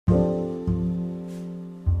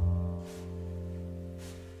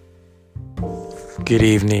Good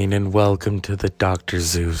evening and welcome to the Dr.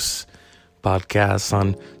 Zeus podcast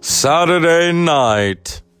on Saturday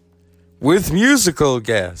night with musical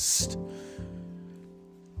guest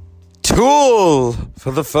Tool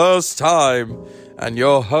for the first time and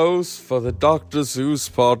your host for the Dr. Zeus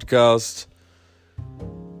podcast,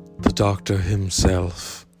 the Doctor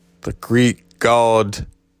himself, the Greek god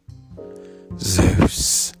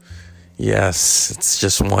Zeus. Yes, it's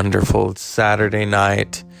just wonderful. It's Saturday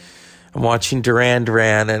night. I'm watching Duran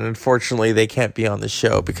Duran, and unfortunately they can't be on the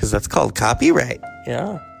show because that's called copyright.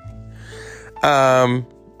 Yeah.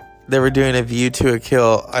 They were doing A View to a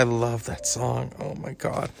Kill. I love that song. Oh my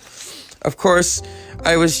God. Of course,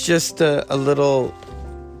 I was just a little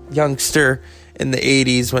youngster in the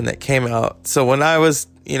 80s when that came out. So when I was,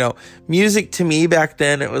 music to me back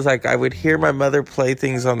then, it was like I would hear my mother play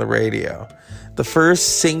things on the radio. The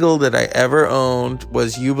first single that I ever owned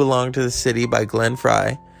was You Belong to the City by Glenn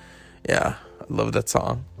Frey. Yeah, I love that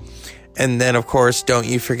song. And then, of course, Don't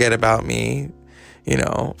You Forget About Me,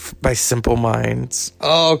 by Simple Minds.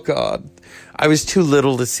 Oh, God. I was too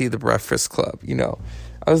little to see The Breakfast Club,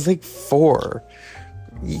 I was like 4.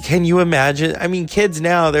 Can you imagine? I mean, kids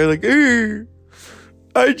now, they're like,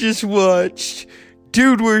 I just watched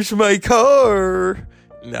Dude, Where's My Car?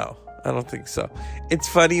 No, I don't think so. It's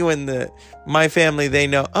funny when my family, they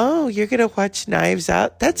know, oh, you're going to watch Knives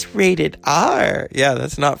Out? That's rated R. Yeah,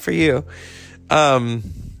 that's not for you. I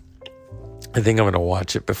think I'm going to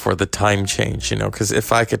watch it before the time change, because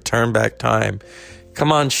if I could turn back time.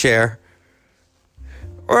 Come on, Cher.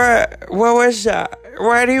 What was that?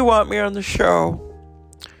 Why do you want me on the show?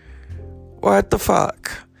 What the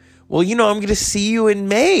fuck? Well, I'm going to see you in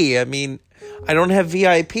May. I mean, I don't have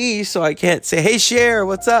VIP, so I can't say, hey, Cher,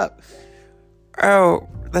 what's up? Oh,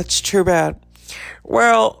 that's too bad.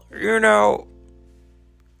 Well,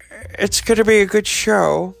 it's going to be a good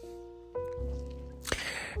show.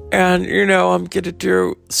 And, I'm going to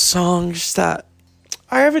do songs that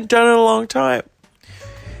I haven't done in a long time.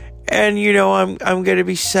 And, I'm going to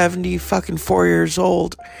be 74 years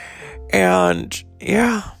old. And,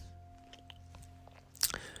 yeah.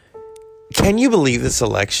 Can you believe this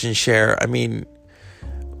election, Cher? I mean,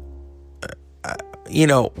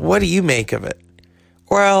 what do you make of it?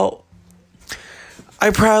 Well, I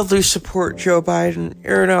proudly support Joe Biden,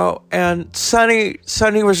 and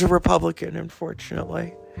Sonny was a Republican,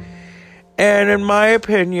 unfortunately. And in my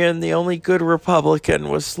opinion, the only good Republican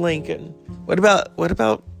was Lincoln. What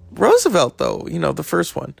about Roosevelt, though? The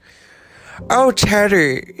first one. Oh,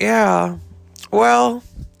 Teddy, yeah. Well,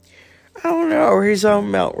 I don't know. He's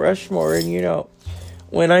on Mount Rushmore, and,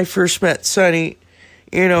 when I first met Sonny,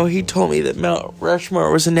 he told me that Mount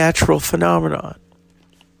Rushmore was a natural phenomenon.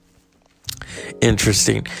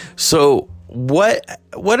 Interesting. So, what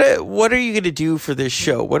are you going to do for this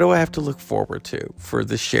show? What do I have to look forward to for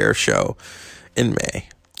the Cher show in May?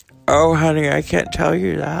 Oh, honey, I can't tell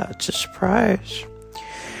you that. It's a surprise.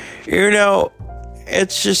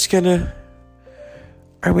 It's just gonna,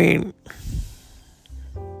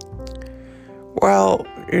 well,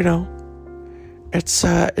 it's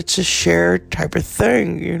a shared type of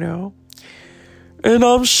thing, And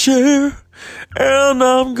I'm Cher, and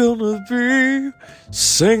I'm gonna be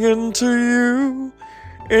singing to you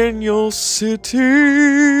in your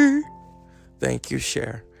city. Thank you,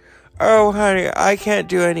 Cher. Oh, honey, I can't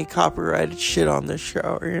do any copyrighted shit on this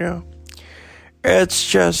show, It's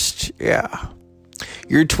just, yeah.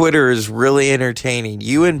 Your Twitter is really entertaining.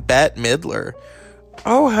 You and Bette Midler.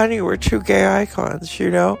 Oh, honey, we're two gay icons,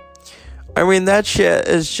 that shit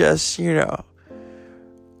is just,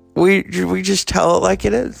 we just tell it like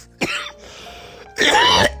it is.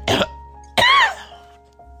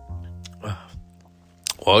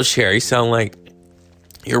 Well, Cher, you sound like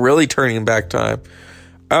you're really turning back time.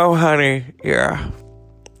 Oh, honey, yeah.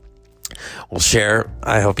 Well, Cher,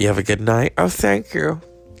 I hope you have a good night. Oh, thank you.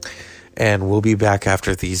 And we'll be back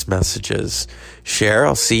after these messages. Cher,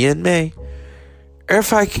 I'll see you in May.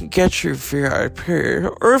 If I can get you VIP,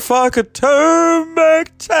 or if I could turn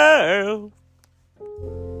back time.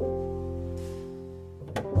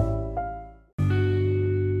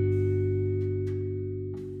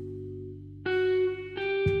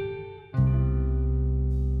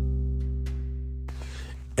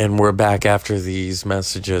 And we're back after these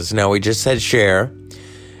messages. Now, we just said Cher.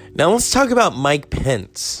 Now, let's talk about Mike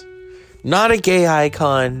Pence. Not a gay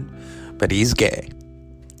icon, but he's gay.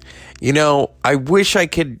 I wish I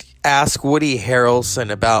could ask Woody Harrelson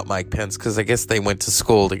about Mike Pence, because I guess they went to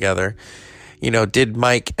school together. Did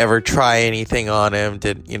Mike ever try anything on him?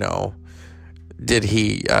 Did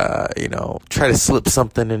he, try to slip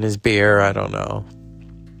something in his beer? I don't know.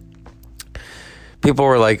 People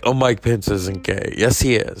were like, oh, Mike Pence isn't gay. Yes,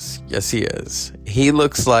 he is. Yes, he is. He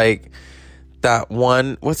looks like that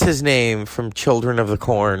one, what's his name from Children of the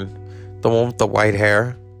Corn? The one with the white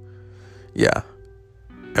hair? Yeah.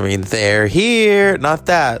 I mean, they're here. Not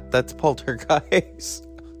that. That's Poltergeist.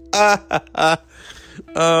 I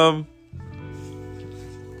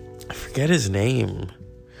forget his name.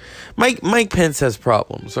 Mike Pence has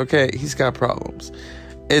problems, okay? He's got problems.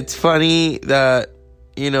 It's funny that,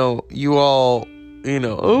 you all,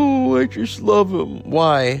 oh, I just love him.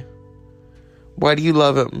 Why? Why do you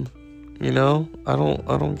love him? I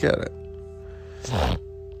don't get it.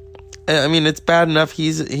 I mean, it's bad enough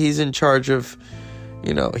he's in charge of,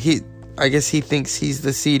 I guess he thinks he's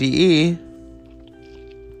the CDE.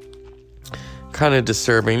 Kind of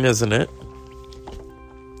disturbing, isn't it?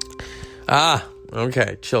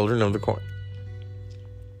 Okay, Children of the Corn.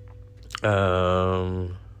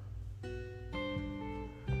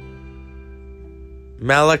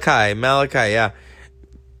 Malachi, yeah.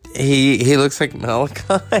 He looks like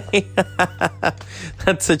Malachi.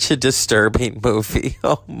 That's such a disturbing movie.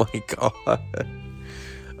 Oh my god.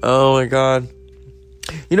 Oh my god.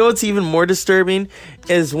 You know what's even more disturbing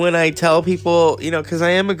is when I tell people, because I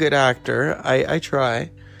am a good actor. I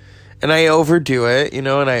try. And I overdo it, and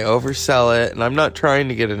I oversell it. And I'm not trying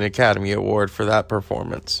to get an Academy Award for that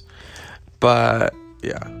performance. But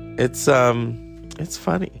yeah, it's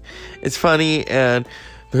funny. It's funny, and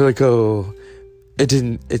they're like, oh,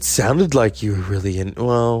 it sounded like you were really in.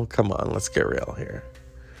 Well, come on, let's get real here.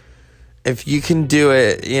 If you can do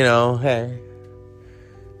it, hey.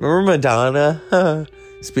 Remember Madonna?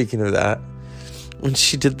 Speaking of that, when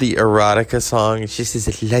she did the erotica song, and she says,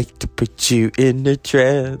 I'd like to put you in a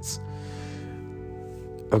trance.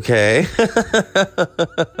 Okay.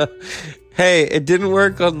 Hey, it didn't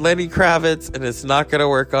work on Lenny Kravitz, and it's not going to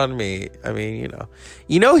work on me. I mean,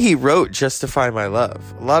 he wrote Justify My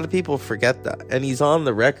Love. A lot of people forget that. And he's on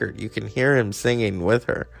the record. You can hear him singing with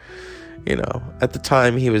her. At the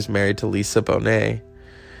time, he was married to Lisa Bonet.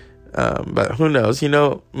 But who knows?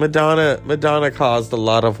 Madonna caused a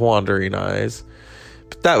lot of wandering eyes.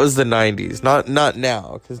 But that was the 90s. Not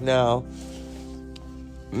now. Because now,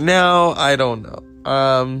 I don't know.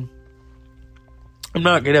 I'm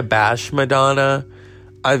not gonna bash Madonna.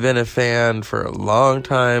 I've been a fan for a long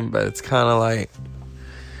time, but it's kind of like,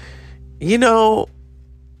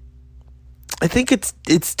 I think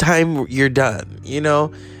it's time you're done.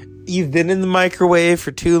 You've been in the microwave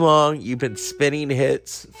for too long. You've been spinning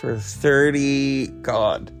hits for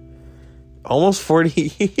almost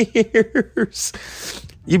 40 years.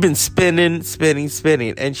 You've been spinning,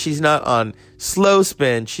 and she's not on slow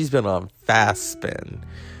spin. She's been on fast spin.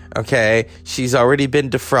 Okay, she's already been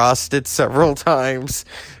defrosted several times,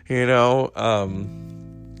 yeah.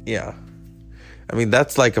 I mean,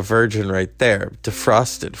 that's like a virgin right there,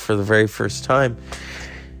 defrosted for the very first time.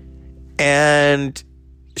 And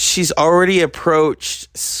she's already approached,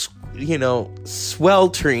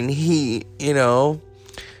 sweltering heat,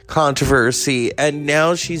 controversy. And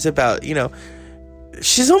now she's about,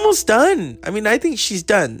 she's almost done. I mean, I think she's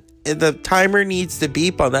done. The timer needs to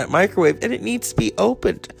beep on that microwave, and it needs to be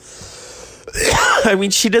opened. I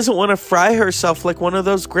mean, she doesn't want to fry herself like one of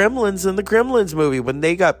those gremlins in the Gremlins movie when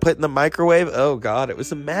they got put in the microwave. Oh, God, it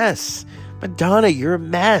was a mess. Madonna, you're a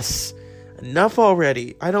mess. Enough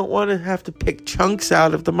already. I don't want to have to pick chunks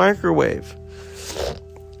out of the microwave.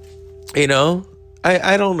 I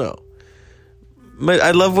don't know.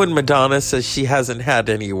 I love when Madonna says she hasn't had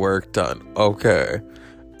any work done. Okay.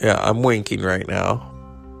 Yeah, I'm winking right now.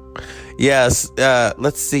 Yes,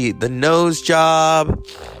 let's see. The nose job,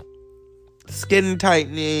 skin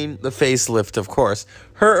tightening, the facelift, of course.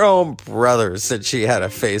 Her own brother said she had a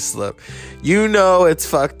facelift. It's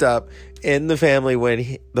fucked up in the family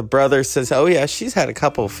when the brother says, oh yeah, she's had a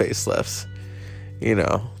couple of facelifts.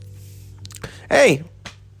 Hey,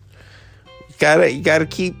 you gotta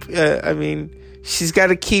keep, she's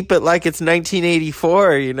gotta keep it like it's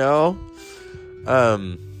 1984,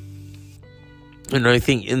 And I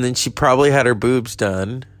think, and then she probably had her boobs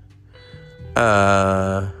done.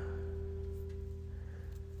 Oh,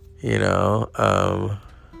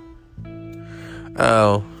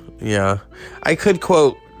 yeah. I could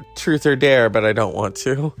quote Truth or Dare, but I don't want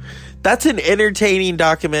to. That's an entertaining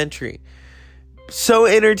documentary. So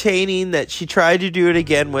entertaining that she tried to do it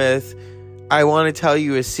again with I Want to Tell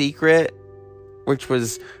You a Secret, which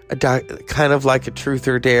was kind of like a Truth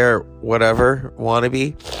or Dare, whatever,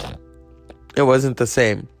 wannabe. It wasn't the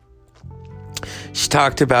same. She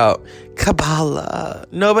talked about Kabbalah.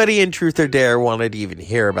 Nobody in Truth or Dare wanted to even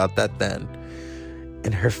hear about that then.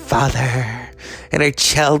 And her father and her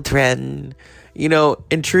children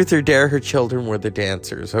In Truth or Dare, her children were the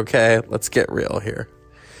dancers, okay? Let's get real here.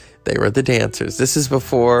 They were the dancers. This is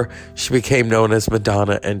before she became known as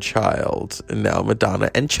Madonna and Child, and now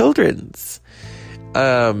Madonna and Children's.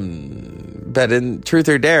 But in Truth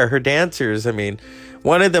or Dare, her dancers,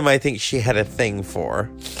 one of them I think she had a thing for.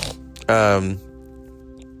 And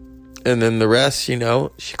then the rest, she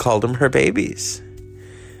called them her babies.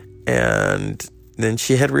 And then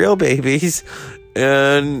she had real babies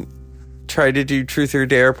and tried to do Truth or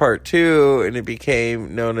Dare Part 2, and it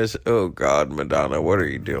became known as, oh God, Madonna, what are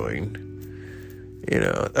you doing?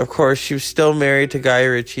 Of course, she was still married to Guy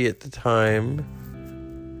Ritchie at the time.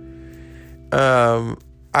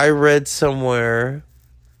 I read somewhere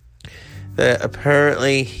that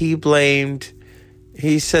apparently he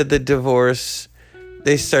said the divorce,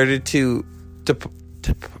 they started to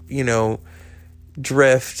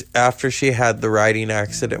drift after she had the riding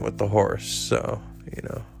accident with the horse. So,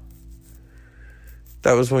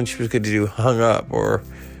 that was when she was going to do Hung Up, or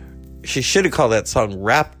she should have called that song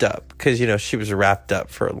Wrapped Up, because, she was wrapped up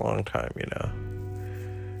for a long time,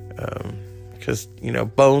 because,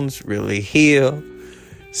 bones really heal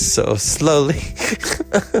so slowly.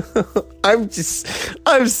 I'm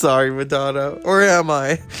sorry, Madonna. Or am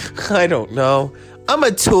I? I don't know. I'm a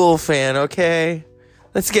Tool fan, okay?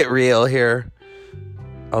 Let's get real here.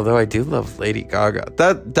 Although I do love Lady Gaga.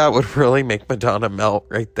 That would really make Madonna melt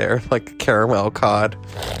right there, like a caramel cod.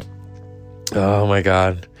 Oh my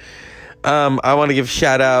God. I want to give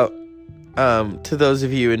shout out to those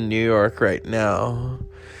of you in New York right now,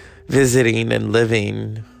 visiting and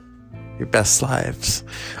living your best lives.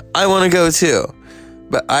 I want to go too,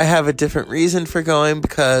 but I have a different reason for going,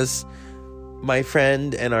 because my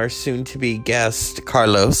friend and our soon-to-be guest,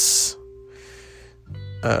 Carlos,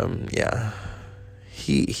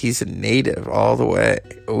 he's a native all the way.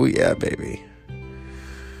 Oh yeah, baby.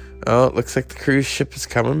 Oh, it looks like the cruise ship is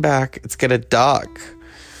coming back. It's gonna dock.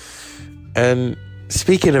 And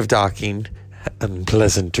speaking of docking,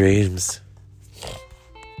 unpleasant dreams.